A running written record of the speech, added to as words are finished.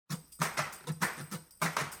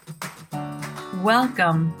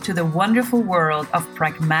Welcome to the wonderful world of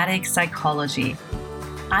pragmatic psychology.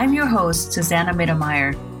 I'm your host, Susanna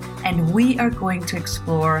Mittermeier, and we are going to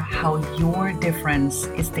explore how your difference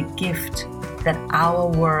is the gift that our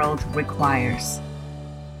world requires.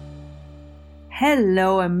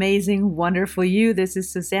 Hello, amazing, wonderful you. This is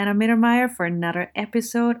Susanna Mittermeier for another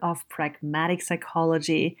episode of Pragmatic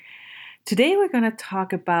Psychology. Today we're going to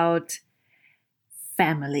talk about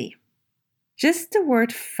family. Just the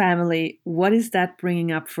word family, what is that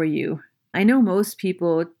bringing up for you? I know most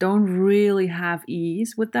people don't really have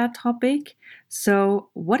ease with that topic. So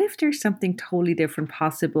what if there's something totally different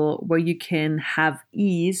possible where you can have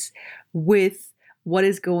ease with what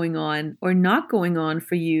is going on or not going on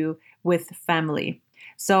for you with family?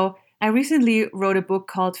 So I recently wrote a book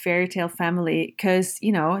called Fairy Tale Family because,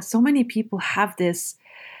 so many people have this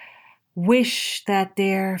wish that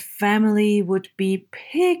their family would be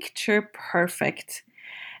picture perfect.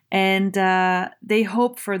 And they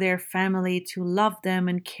hope for their family to love them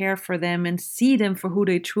and care for them and see them for who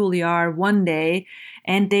they truly are one day.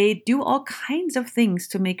 And they do all kinds of things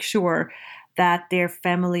to make sure that their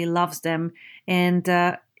family loves them. And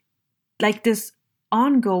like this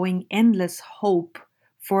ongoing, endless hope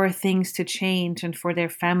for things to change and for their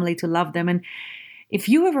family to love them. And if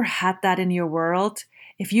you ever had that in your world,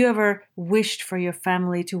 if you ever wished for your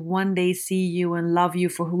family to one day see you and love you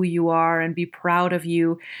for who you are and be proud of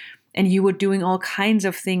you, and you were doing all kinds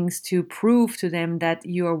of things to prove to them that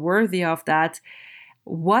you are worthy of that,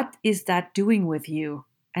 what is that doing with you?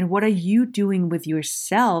 And what are you doing with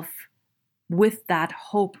yourself with that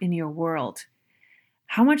hope in your world?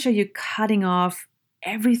 How much are you cutting off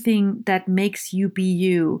everything that makes you be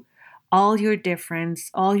you, all your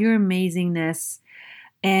difference, all your amazingness?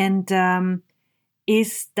 And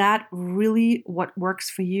is that really what works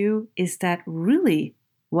for you? Is that really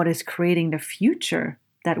what is creating the future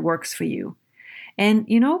that works for you? And,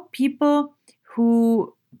 people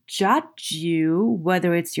who judge you,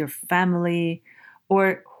 whether it's your family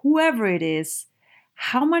or whoever it is,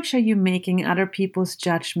 how much are you making other people's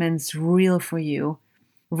judgments real for you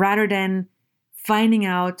rather than finding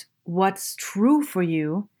out what's true for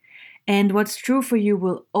you? And what's true for you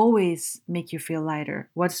will always make you feel lighter.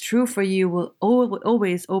 What's true for you will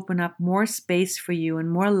always open up more space for you and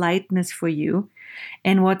more lightness for you.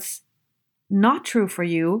 And what's not true for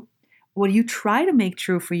you, what you try to make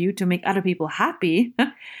true for you to make other people happy,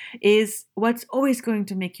 is what's always going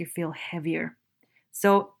to make you feel heavier.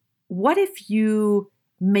 So what if you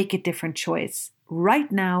make a different choice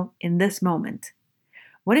right now in this moment?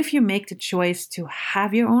 What if you make the choice to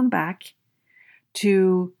have your own back,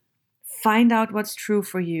 to find out what's true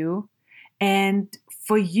for you, and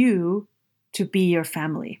for you to be your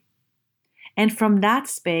family? And from that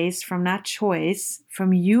space, from that choice,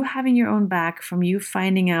 from you having your own back, from you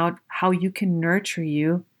finding out how you can nurture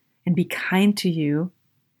you and be kind to you,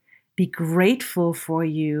 be grateful for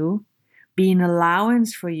you, be an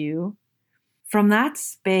allowance for you, from that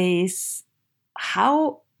space,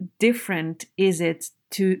 how different is it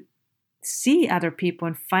to see other people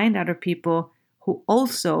and find other people who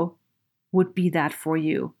also would be that for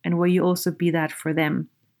you and where you also be that for them?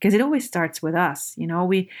 Because it always starts with us.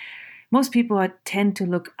 Most people tend to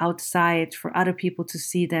look outside for other people to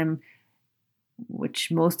see them,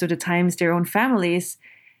 which most of the times their own families,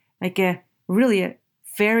 like a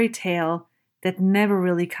fairy tale that never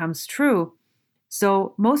really comes true.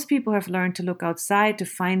 So most people have learned to look outside to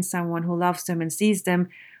find someone who loves them and sees them,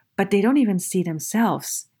 but they don't even see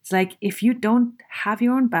themselves. It's like, if you don't have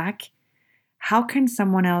your own back, how can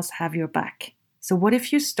someone else have your back? So what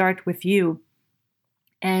if you start with you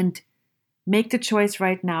and make the choice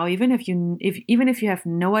right now, even if you have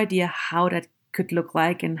no idea how that could look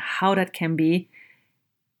like and how that can be,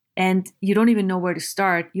 and you don't even know where to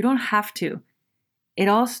start? You don't have to. It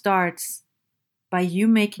all starts by you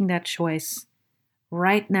making that choice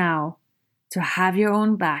right now to have your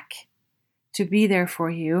own back, to be there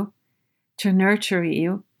for you, to nurture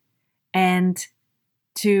you, and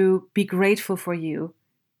to be grateful for you.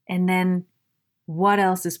 And then what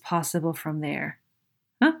else is possible from there?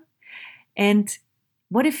 And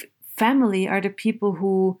what if family are the people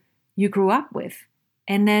who you grew up with?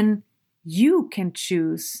 And then you can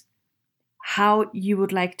choose how you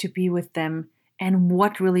would like to be with them and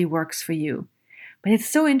what really works for you. But it's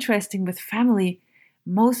so interesting with family.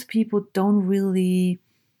 Most people don't really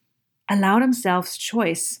allow themselves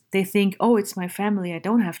choice. They think, oh, it's my family, I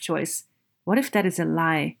don't have choice. What if that is a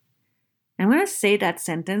lie? I'm going to say that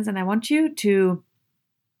sentence, and I want you to,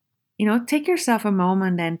 take yourself a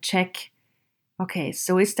moment and check, okay,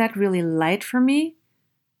 so is that really light for me?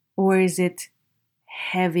 Or is it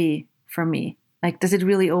heavy for me? Like, does it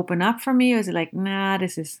really open up for me? Or is it like, nah,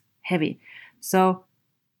 this is heavy? So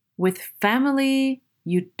with family,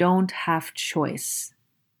 you don't have choice,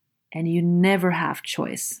 and you never have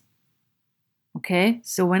choice. Okay?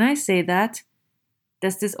 So when I say that,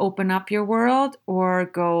 does this open up your world or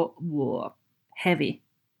go whoa, heavy?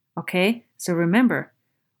 Okay? So remember,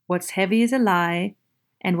 what's heavy is a lie,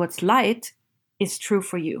 and what's light is true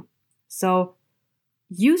for you. So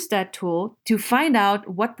use that tool to find out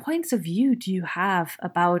what points of view do you have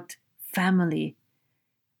about family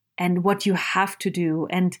and what you have to do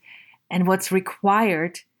and what's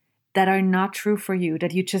required that are not true for you,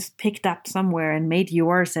 that you just picked up somewhere and made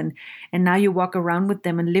yours, and now you walk around with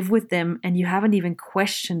them and live with them and you haven't even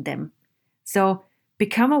questioned them. So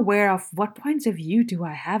become aware of what points of view do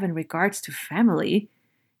I have in regards to family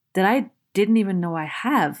that I didn't even know I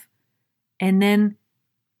have. And then,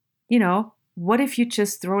 what if you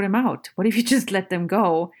just throw them out? What if you just let them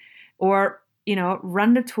go? Or,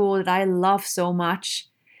 run the tool that I love so much.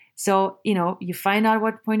 So, you find out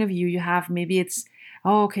what point of view you have. Maybe it's,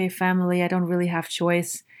 oh, okay, family, I don't really have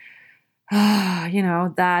choice.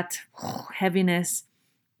 That heaviness.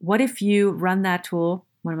 What if you run that tool,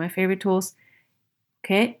 one of my favorite tools?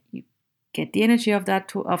 Okay, you get the energy of that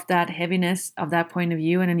tool, of that heaviness, of that point of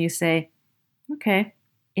view, and then you say, okay,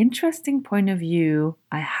 interesting point of view.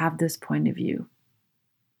 I have this point of view.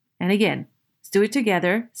 And again, let's do it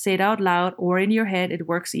together. Say it out loud or in your head. It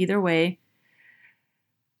works either way.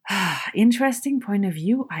 Interesting point of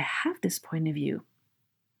view. I have this point of view.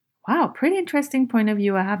 Wow, pretty interesting point of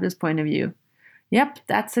view. I have this point of view. Yep,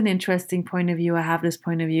 that's an interesting point of view. I have this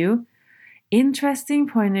point of view. Interesting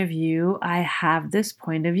point of view. I have this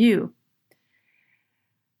point of view.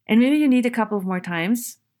 And maybe you need a couple of more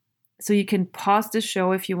times. So you can pause the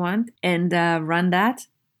show if you want and run that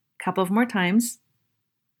a couple of more times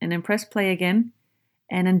and then press play again.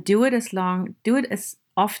 And then do it as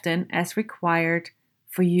often as required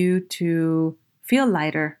for you to feel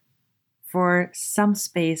lighter, for some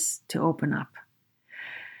space to open up.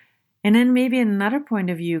 And then maybe another point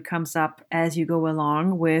of view comes up as you go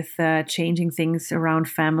along with changing things around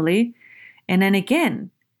family. And then again,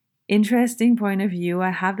 interesting point of view. I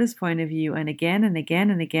have this point of view, and again and again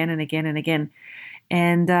and again and again and again.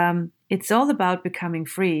 And it's all about becoming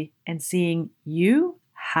free and seeing you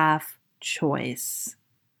have choice.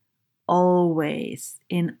 Always,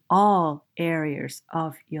 in all areas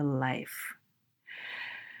of your life.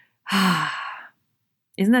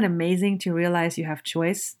 Isn't that amazing to realize you have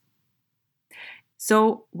choice?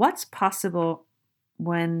 So, what's possible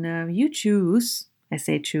when you choose? I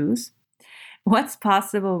say choose. What's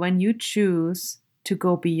possible when you choose to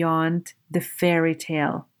go beyond the fairy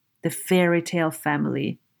tale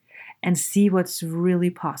family, and see what's really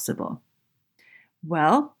possible?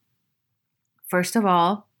 Well, first of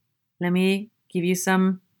all, let me give you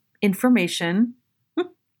some information.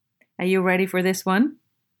 Are you ready for this one?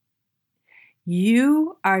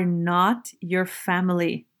 You are not your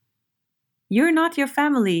family. You're not your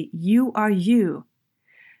family. You are you.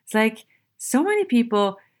 It's like so many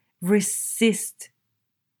people resist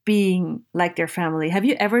being like their family. Have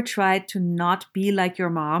you ever tried to not be like your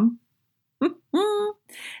mom?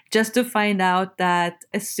 Just to find out that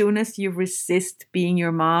as soon as you resist being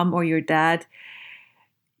your mom or your dad,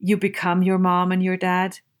 you become your mom and your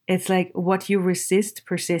dad. It's like what you resist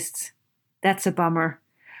persists. That's a bummer.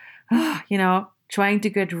 Trying to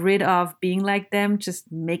get rid of being like them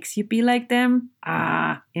just makes you be like them.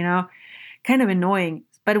 Kind of annoying.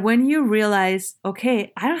 But when you realize,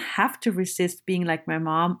 okay, I don't have to resist being like my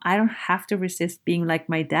mom. I don't have to resist being like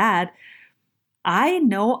my dad. I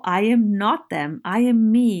know I am not them. I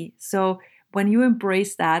am me. So when you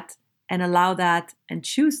embrace that and allow that and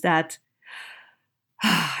choose that,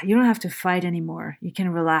 you don't have to fight anymore. You can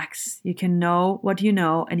relax. You can know what you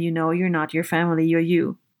know, and you know you're not your family, you're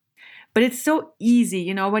you. But it's so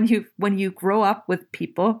easy, when you grow up with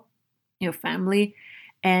people, your family,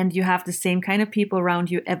 and you have the same kind of people around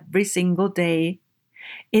you every single day,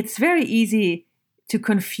 it's very easy to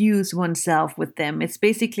confuse oneself with them. It's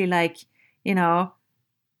basically like,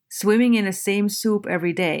 swimming in the same soup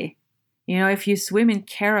every day. If you swim in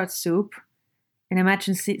carrot soup, and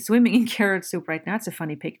imagine swimming in carrot soup right now, it's a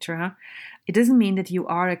funny picture, huh? It doesn't mean that you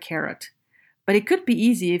are a carrot. But it could be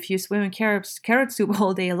easy if you swim in carrot soup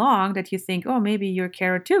all day long that you think, oh, maybe you're a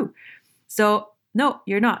carrot too. So no,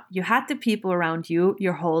 you're not. You had the people around you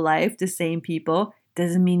your whole life, the same people.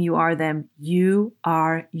 Doesn't mean you are them. You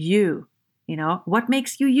are you. What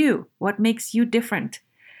makes you you? What makes you different?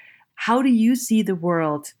 How do you see the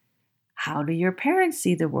world? How do your parents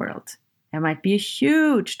see the world? There might be a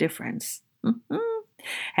huge difference.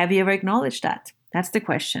 Have you ever acknowledged that? That's the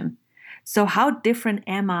question. So how different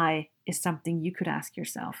am I is something you could ask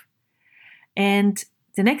yourself. And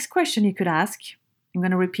the next question you could ask, I'm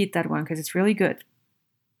going to repeat that one because it's really good.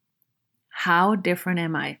 How different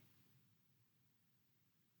am I?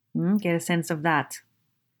 Get a sense of that.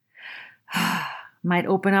 Might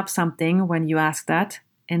open up something when you ask that.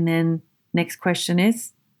 And then next question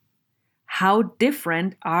is, how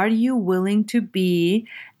different are you willing to be?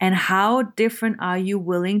 And how different are you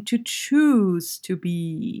willing to choose to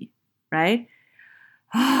be? Right?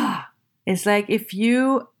 It's like if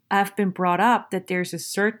you have been brought up that there's a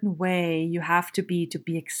certain way you have to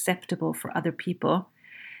be acceptable for other people,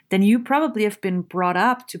 then you probably have been brought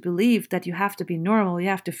up to believe that you have to be normal, you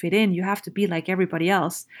have to fit in, you have to be like everybody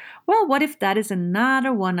else. Well, what if that is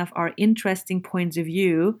another one of our interesting points of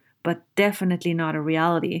view, but definitely not a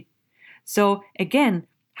reality? So again,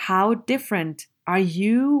 how different are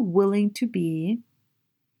you willing to be?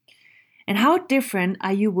 And how different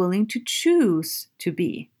are you willing to choose to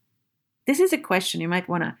be? This is a question you might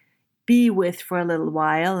want to be with for a little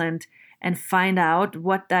while and find out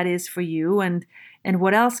what that is for you and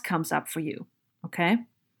what else comes up for you, okay?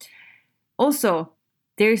 Also,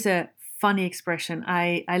 there's a funny expression.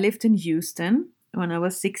 I lived in Houston when I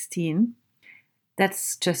was 16.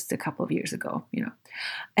 That's just a couple of years ago,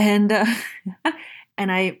 And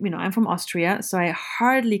and I'm from Austria, so I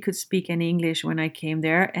hardly could speak any English when I came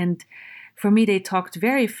there. And for me, they talked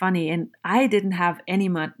very funny, and I didn't have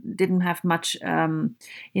much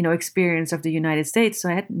experience of the United States, so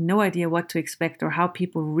I had no idea what to expect or how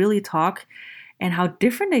people really talk and how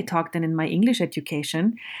different they talk than in my English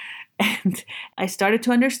education. And I started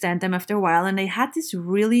to understand them after a while, and they had this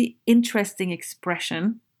really interesting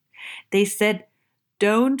expression. They said,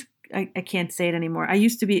 I can't say it anymore.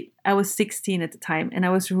 I was 16 at the time, and I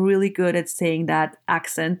was really good at saying that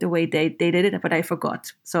accent the way they did it, but I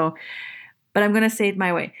forgot. But I'm going to say it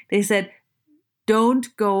my way. They said,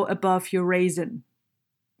 don't go above your raisin.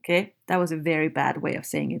 Okay, that was a very bad way of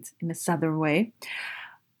saying it in a Southern way.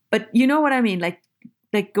 But you know what I mean? Like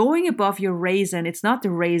going above your raisin, it's not the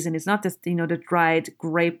raisin, it's not the dried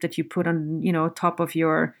grape that you put on, top of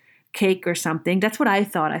your cake or something. That's what I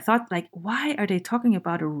thought. I thought, like, why are they talking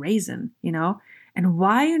about a raisin, And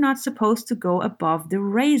why are you not supposed to go above the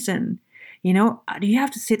raisin? Do you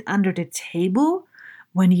have to sit under the table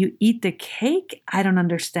when you eat the cake? I don't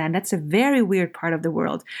understand. That's a very weird part of the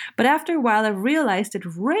world. But after a while, I realized that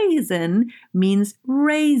raisin means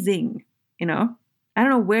raising, I don't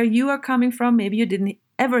know where you are coming from. Maybe you didn't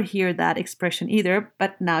ever hear that expression either,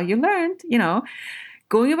 but now you learned,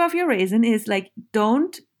 Going above your raisin is like,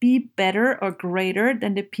 don't be better or greater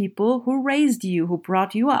than the people who raised you, who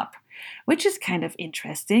brought you up, which is kind of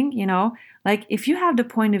interesting, Like if you have the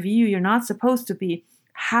point of view, you're not supposed to be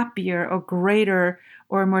happier or greater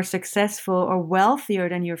or more successful or wealthier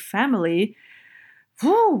than your family.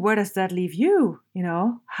 Where does that leave you?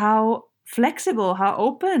 How flexible, how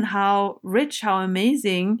open, how rich, how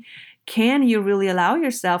amazing can you really allow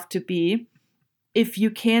yourself to be if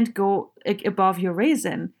you can't go above your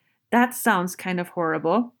raisin? That sounds kind of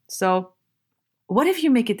horrible. So what if you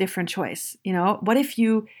make a different choice? What if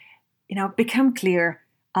you, become clear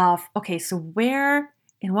of, okay, so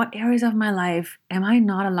in what areas of my life am I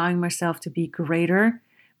not allowing myself to be greater,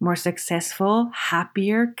 more successful,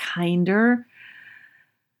 happier, kinder,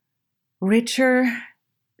 richer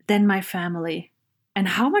than my family? And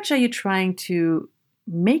how much are you trying to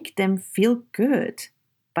make them feel good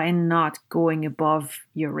by not going above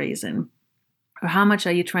your raisin? Or how much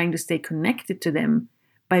are you trying to stay connected to them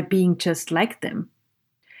by being just like them?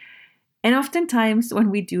 And oftentimes when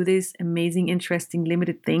we do these amazing, interesting,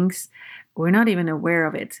 limited things, we're not even aware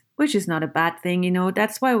of it, which is not a bad thing.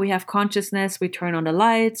 That's why we have consciousness. We turn on the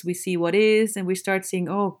lights, we see what is, and we start seeing,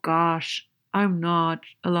 oh gosh, I'm not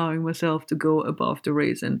allowing myself to go above the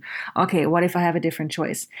raisin. Okay, what if I have a different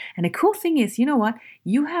choice? And the cool thing is, you know what?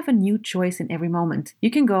 You have a new choice in every moment.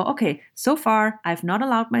 You can go, okay, so far I've not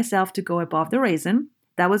allowed myself to go above the raisin.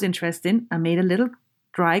 That was interesting. I made a little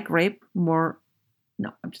dry grape more.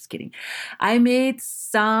 No, I'm just kidding. I made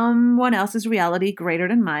someone else's reality greater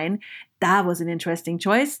than mine. That was an interesting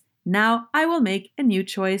choice. Now I will make a new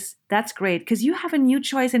choice. That's great because you have a new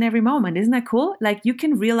choice in every moment. Isn't that cool? Like you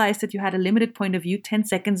can realize that you had a limited point of view 10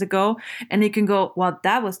 seconds ago and you can go, well,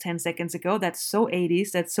 that was 10 seconds ago. That's so 80s.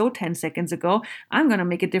 That's so 10 seconds ago. I'm going to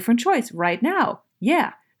make a different choice right now.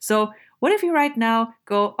 Yeah. So what if you right now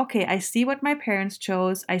go, okay, I see what my parents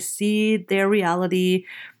chose. I see their reality,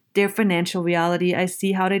 their financial reality. I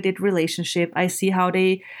see how they did relationship. I see how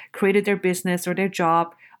they created their business or their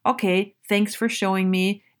job. Okay, thanks for showing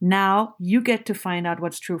me. Now you get to find out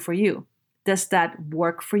what's true for you. Does that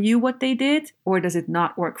work for you, what they did, or does it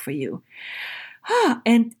not work for you?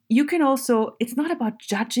 And you can also, it's not about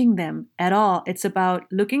judging them at all. It's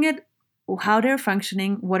about looking at how they're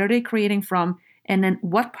functioning, what are they creating from, and then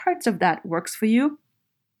what parts of that works for you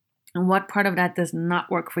and what part of that does not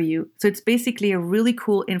work for you. So it's basically a really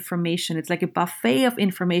cool information. It's like a buffet of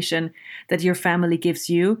information that your family gives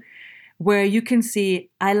you, where you can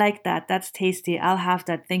see, I like that. That's tasty. I'll have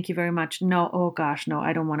that. Thank you very much. No, oh gosh, no,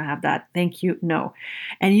 I don't want to have that. Thank you. No.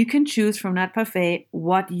 And you can choose from that buffet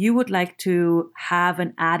what you would like to have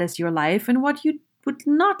and add as your life and what you would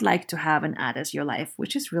not like to have and add as your life,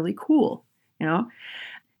 which is really cool.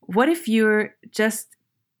 What if you're just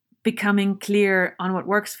becoming clear on what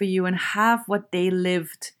works for you and have what they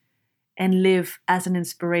lived and live as an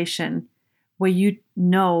inspiration, where you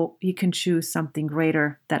know you can choose something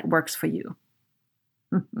greater that works for you.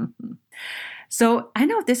 So I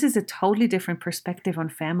know this is a totally different perspective on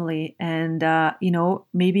family, and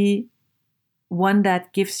maybe one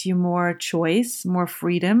that gives you more choice, more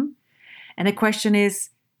freedom. And the question is,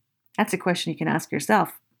 that's a question you can ask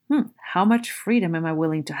yourself. How much freedom am I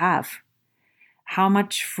willing to have? How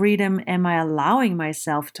much freedom am I allowing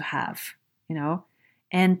myself to have?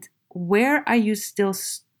 And where are you still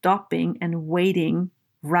stopping and waiting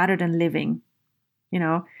rather than living?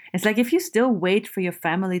 It's like if you still wait for your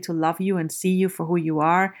family to love you and see you for who you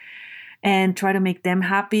are and try to make them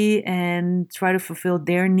happy and try to fulfill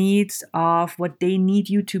their needs of what they need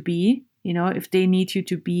you to be, if they need you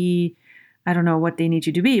to be, I don't know what they need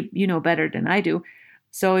you to be, better than I do.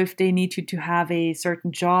 So if they need you to have a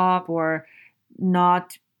certain job or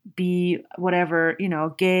not be whatever,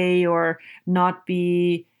 gay or not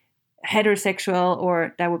be heterosexual,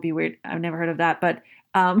 or that would be weird. I've never heard of that. But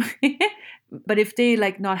but if they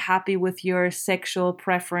not happy with your sexual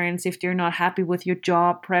preference, if they're not happy with your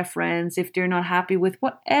job preference, if they're not happy with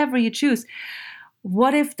whatever you choose,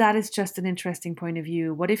 what if that is just an interesting point of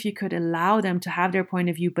view? What if you could allow them to have their point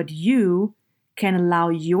of view, but you can allow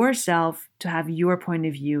yourself to have your point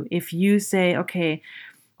of view? If you say, okay,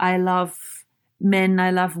 I love men,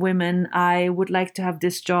 I love women, I would like to have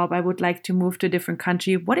this job, I would like to move to a different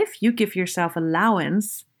country. What if you give yourself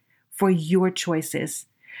allowance for your choices?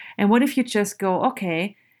 And what if you just go,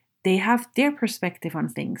 okay, they have their perspective on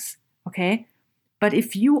things, okay? But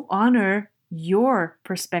if you honor your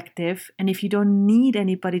perspective and if you don't need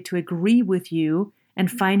anybody to agree with you and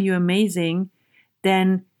find you amazing,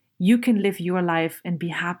 then you can live your life and be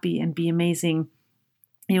happy and be amazing.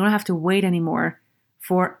 You don't have to wait anymore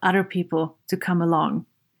for other people to come along.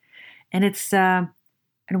 And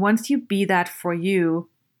and once you be that for you,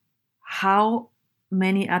 how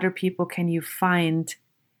many other people can you find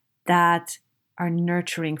that are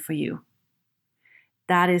nurturing for you?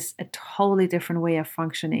 That is a totally different way of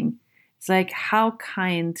functioning. It's like, how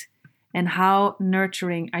kind and how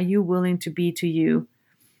nurturing are you willing to be to you?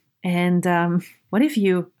 And what if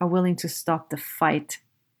you are willing to stop the fight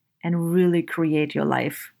and really create your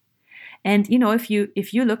life? And if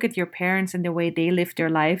you look at your parents and the way they live their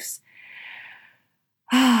lives,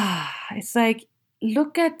 it's like,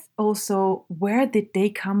 look at also, where did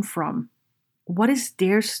they come from? What is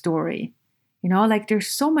their story? There's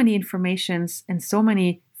so many informations and so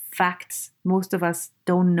many facts most of us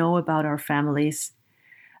don't know about our families.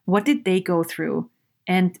 What did they go through?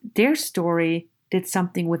 And their story did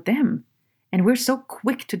something with them. And we're so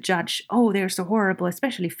quick to judge, oh, they're so horrible,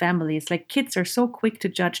 especially families. Like kids are so quick to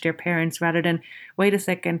judge their parents rather than, wait a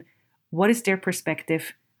second, what is their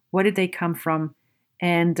perspective? Where did they come from?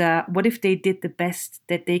 And what if they did the best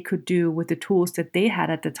that they could do with the tools that they had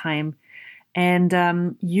at the time?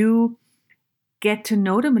 And you get to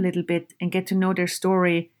know them a little bit and get to know their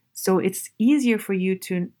story. So it's easier for you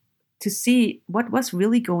to see what was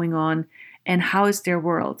really going on and how is their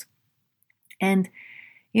world. And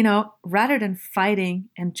rather than fighting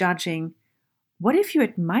and judging, what if you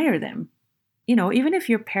admire them? Even if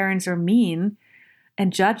your parents are mean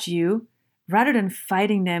and judge you, rather than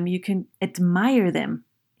fighting them, you can admire them.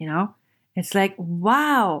 It's like,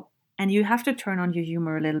 wow. And you have to turn on your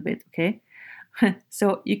humor a little bit, okay?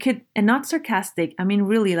 So you could, and not sarcastic, I mean,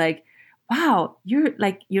 really like, wow, you're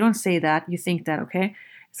like, you don't say that, you think that, okay?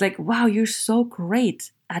 It's like, wow, you're so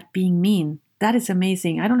great at being mean. That is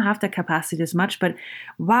amazing. I don't have that capacity as much, but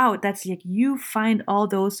wow, that's like, you find all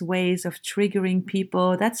those ways of triggering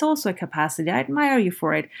people. That's also a capacity. I admire you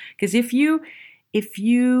for it. Because if you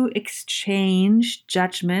exchange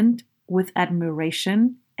judgment with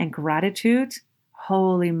admiration and gratitude,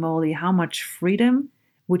 holy moly, how much freedom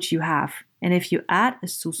would you have? And if you add a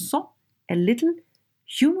soupçon, a little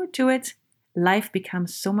humor to it, life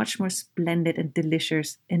becomes so much more splendid and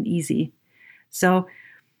delicious and easy. So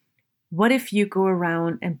What if you go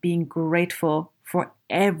around and being grateful for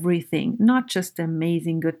everything, not just the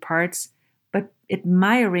amazing good parts, but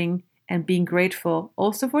admiring and being grateful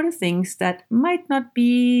also for the things that might not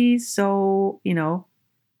be so,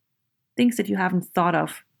 things that you haven't thought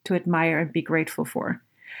of to admire and be grateful for.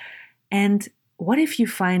 And what if you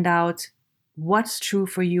find out what's true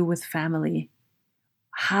for you with family?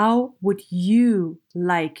 How would you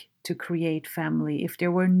like to create family if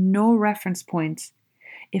there were no reference points?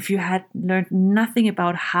 If you had learned nothing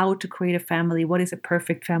about how to create a family, what is a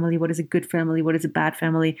perfect family, what is a good family, what is a bad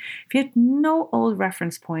family, if you had no old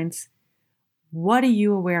reference points, what are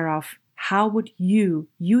you aware of? How would you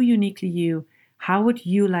uniquely you, how would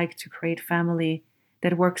you like to create family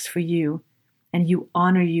that works for you and you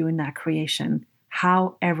honor you in that creation,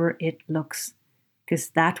 however it looks?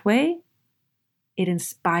 Because that way, it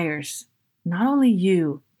inspires not only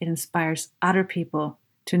you, it inspires other people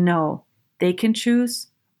to know they can choose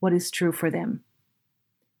what is true for them.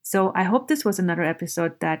 So I hope this was another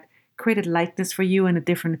episode that created lightness for you and a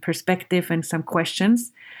different perspective and some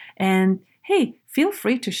questions. And hey, feel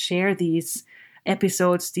free to share these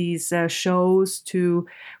episodes, these shows to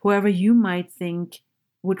whoever you might think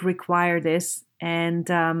would require this. And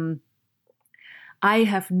I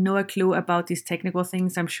have no clue about these technical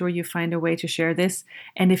things. I'm sure you find a way to share this.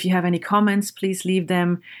 And if you have any comments, please leave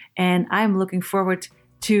them. And I'm looking forward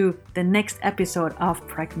to the next episode of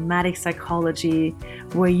Pragmatic Psychology,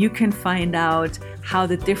 where you can find out how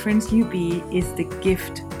the difference you be is the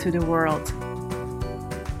gift to the world.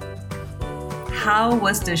 How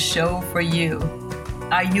was the show for you?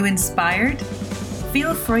 Are you inspired?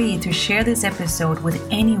 Feel free to share this episode with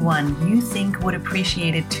anyone you think would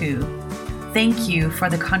appreciate it too. Thank you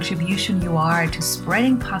for the contribution you are to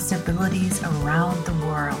spreading possibilities around the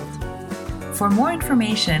world. For more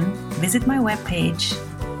information, visit my webpage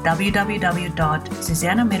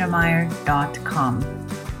www.susannemittermeier.com.